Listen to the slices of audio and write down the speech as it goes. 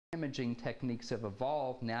imaging techniques have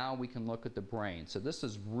evolved, now we can look at the brain. So this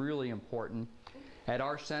is really important. At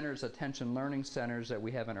our centers, attention learning centers that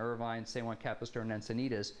we have in Irvine, San Juan Capistrano, and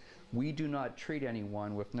Encinitas, we do not treat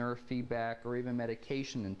anyone with neurofeedback or even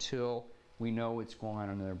medication until we know what's going on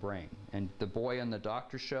in their brain. And the boy on the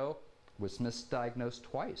doctor show was misdiagnosed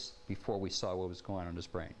twice before we saw what was going on in his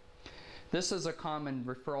brain. This is a common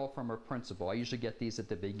referral from a principal. I usually get these at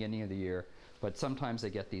the beginning of the year, but sometimes I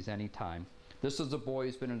get these anytime. This is a boy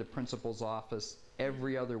who's been in the principal's office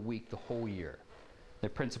every other week the whole year. The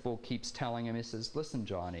principal keeps telling him, he says, listen,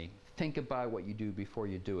 Johnny, think about what you do before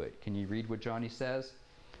you do it. Can you read what Johnny says?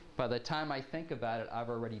 By the time I think about it, I've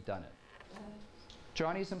already done it.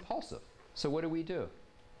 Johnny's impulsive. So what do?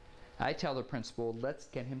 I tell the principal, let's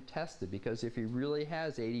get him tested, because if he really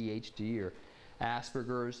has ADHD or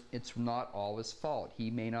Asperger's, it's not all his fault.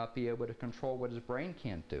 He may not be able to control what his brain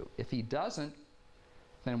can't do. If he doesn't,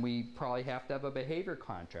 then we probably have to have a behavior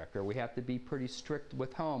contract, or we have to be pretty strict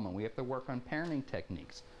with home, and we have to work on parenting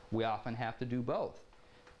techniques. We often have to do both.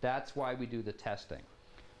 That's why we do the testing.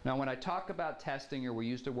 Now, when I talk about testing, or we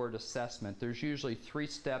use the word assessment, there's usually 3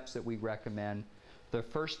 steps that we recommend. The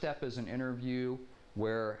first step is an interview,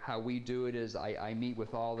 where how we do it is I meet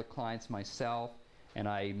with all the clients myself, and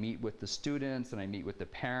I meet with the students, and I meet with the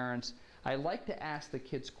parents. I like to ask the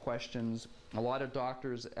kids questions. A lot of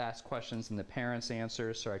doctors ask questions and the parents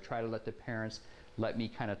answer, so I try to let the parents let me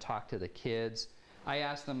kind of talk to the kids. I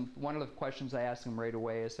asked them, one of the questions I asked them right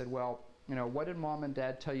away, I said, well, you know, what did mom and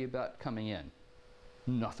dad tell you about coming in?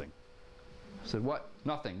 Nothing. I said, what?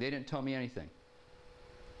 Nothing. They didn't tell me anything.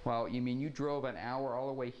 Well, you mean you drove an hour all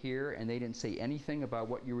the way here and they didn't say anything about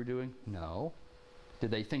what you were doing? No.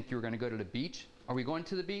 Did they think you were going to go to the beach? Are we going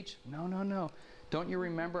to the beach? No, no, no. Don't you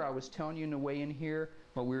remember I was telling you on the way in here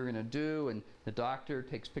what we were going to do, and the doctor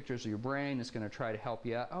takes pictures of your brain, is going to try to help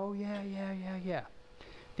you out? Oh, yeah.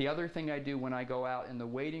 The other thing I do when I go out in the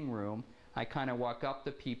waiting room, I kind of walk up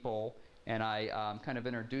to people and I kind of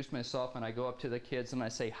introduce myself, and I go up to the kids and I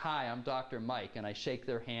say, hi, I'm Dr. Mike, and I shake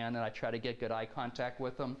their hand and I try to get good eye contact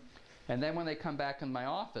with them. And then when they come back in my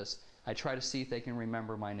office, I try to see if they can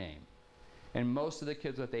remember my name. And most of the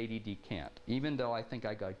kids with ADD can't, even though I think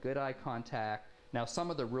I got good eye contact. Now,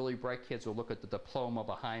 some of the really bright kids will look at the diploma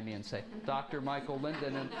behind me and say, Dr. Michael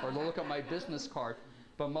Linden, or they'll look at my business card.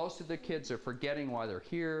 But most of the kids are forgetting why they're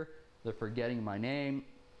here. They're forgetting my name.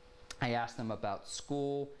 I ask them about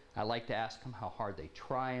school. I like to ask them how hard they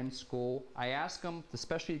try in school. I ask them,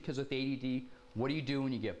 especially because with ADD, what do you do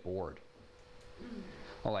when you get bored?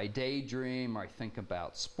 Oh, I daydream, or I think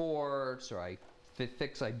about sports, or I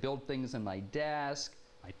build things in my desk.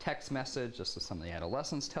 I text message, just as some of the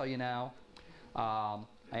adolescents tell you now. I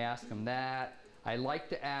ask them that. I like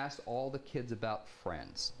to ask all the kids about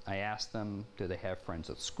friends. I ask them, do they have friends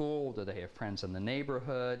at school? Do they have friends in the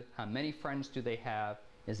neighborhood? How many friends do they have?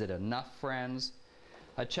 Is it enough friends?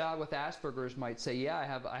 A child with Asperger's might say, yeah, I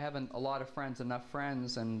have a lot of friends, enough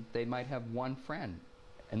friends, and they might have one friend.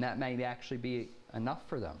 And that may actually be enough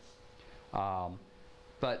for them.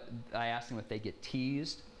 But I ask them if they get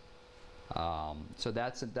teased. So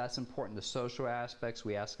that's important. The social aspects,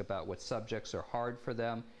 we ask about what subjects are hard for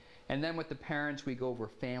them. And then with the parents, we go over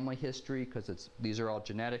family history, because these are all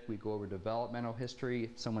genetic. We go over developmental history.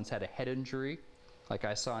 If someone's had a head injury, like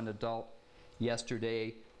I saw an adult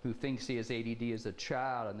yesterday who thinks he has ADD as a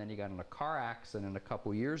child, and then he got in a car accident a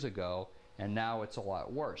couple years ago, and now it's a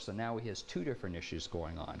lot worse. So now he has 2 different issues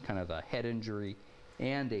going on, kind of a head injury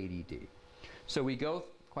and ADD. So we go,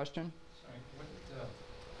 question? Sorry, what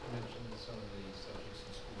you mentioned some of the subjects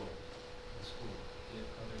in school.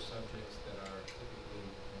 Are there subjects that are typically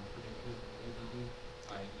more predicted with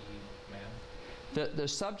ADD, i.e. math? The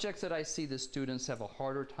subjects that I see the students have a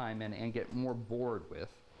harder time in and get more bored with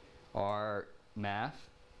are math,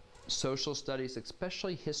 social studies,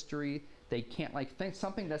 especially history. They can't think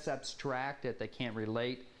something that's abstract that they can't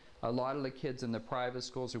relate. A lot of the kids in the private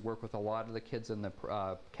schools, who work with a lot of the kids in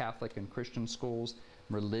the Catholic and Christian schools,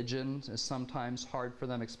 religion is sometimes hard for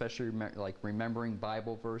them, especially like remembering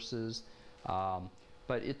Bible verses.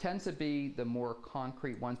 But it tends to be the more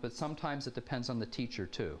concrete ones, but sometimes it depends on the teacher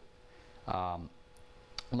too. A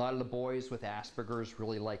lot of the boys with Asperger's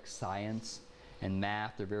really like science and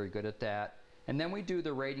math. They're very good at that. And then we do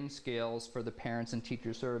the rating scales for the parents and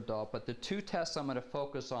teachers who are adult. But the 2 tests I'm going to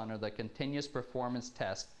focus on are the continuous performance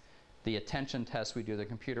test, the attention test we do, the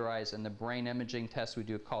computerized, and the brain imaging test we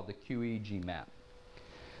do called the QEEG map.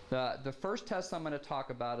 The first test I'm going to talk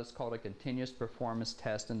about is called a continuous performance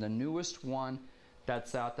test, and the newest one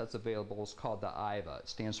that's available is called the IVA. It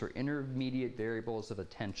stands for Intermediate Variables of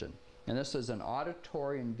Attention. And this is an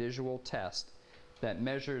auditory and visual test that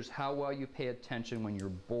measures how well you pay attention when you're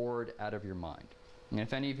bored out of your mind. And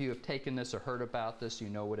if any of you have taken this or heard about this, you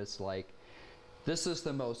know what it's like. This is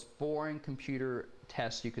the most boring computer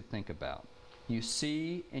test you could think about. You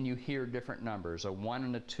see and you hear different numbers, a 1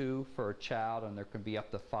 and a 2 for a child, and there can be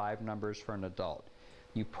up to 5 numbers for an adult.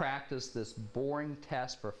 You practice this boring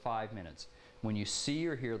test for 5 minutes. When you see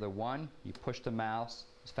or hear the 1, you push the mouse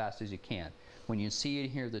as fast as you can. When you see and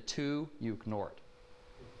hear the 2, you ignore it.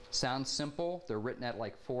 Sounds simple. They're written at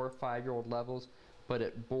like 4 or 5-year-old levels, but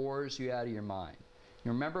it bores you out of your mind.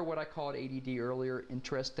 You remember what I called ADD earlier,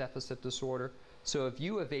 interest deficit disorder? So if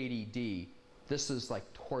you have ADD, this is like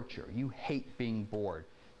torture. You hate being bored.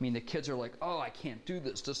 I mean, the kids are like, oh, I can't do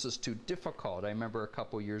this. This is too difficult. I remember a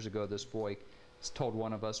couple years ago, this boy told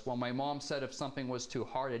one of us, well, my mom said if something was too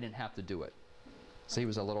hard, I didn't have to do it. So he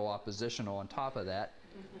was a little oppositional on top of that.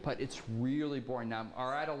 But it's really boring. Now,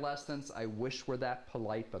 our adolescents, I wish were that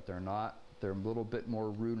polite, but they're not. They're a little bit more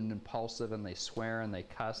rude and impulsive, and they swear and they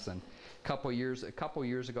cuss. And a couple years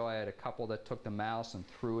ago, I had a couple that took the mouse and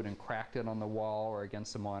threw it and cracked it on the wall or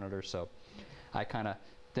against the monitor. So I kind of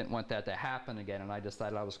didn't want that to happen again, and I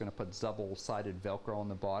decided I was going to put double-sided Velcro on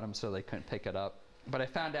the bottom so they couldn't pick it up. But I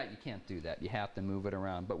found out you can't do that. You have to move it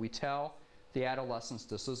around. But we tell the adolescents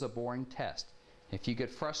this is a boring test. If you get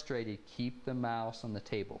frustrated, keep the mouse on the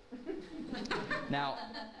table. Now,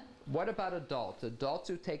 what about adults? Adults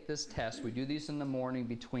who take this test, we do these in the morning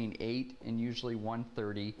between 8 and usually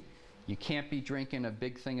 1:30. You can't be drinking a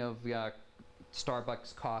big thing of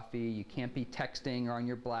Starbucks coffee. You can't be texting or on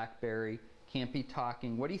your BlackBerry. Can't be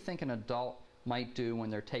talking. What do you think an adult might do when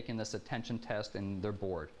they're taking this attention test and they're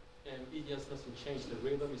bored? And it just doesn't change. The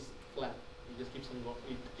rhythm is flat. It just keeps on going.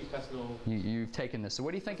 It has no... You've taken this. So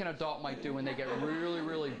what do you think an adult might do when they get really,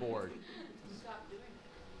 really bored? Stop doing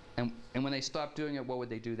it. And when they stop doing it, what would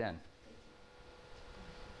they do then?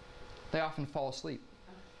 They often fall asleep.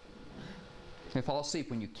 They fall asleep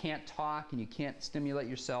when you can't talk and you can't stimulate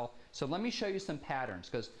yourself. So let me show you some patterns,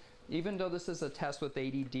 because even though this is a test with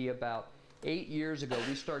ADD, about 8 years ago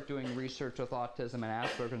we started doing research with autism and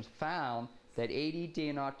Asperger's and found that ADD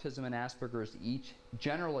and autism and Asperger's each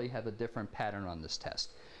generally have a different pattern on this test.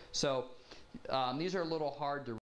 So these are a little hard to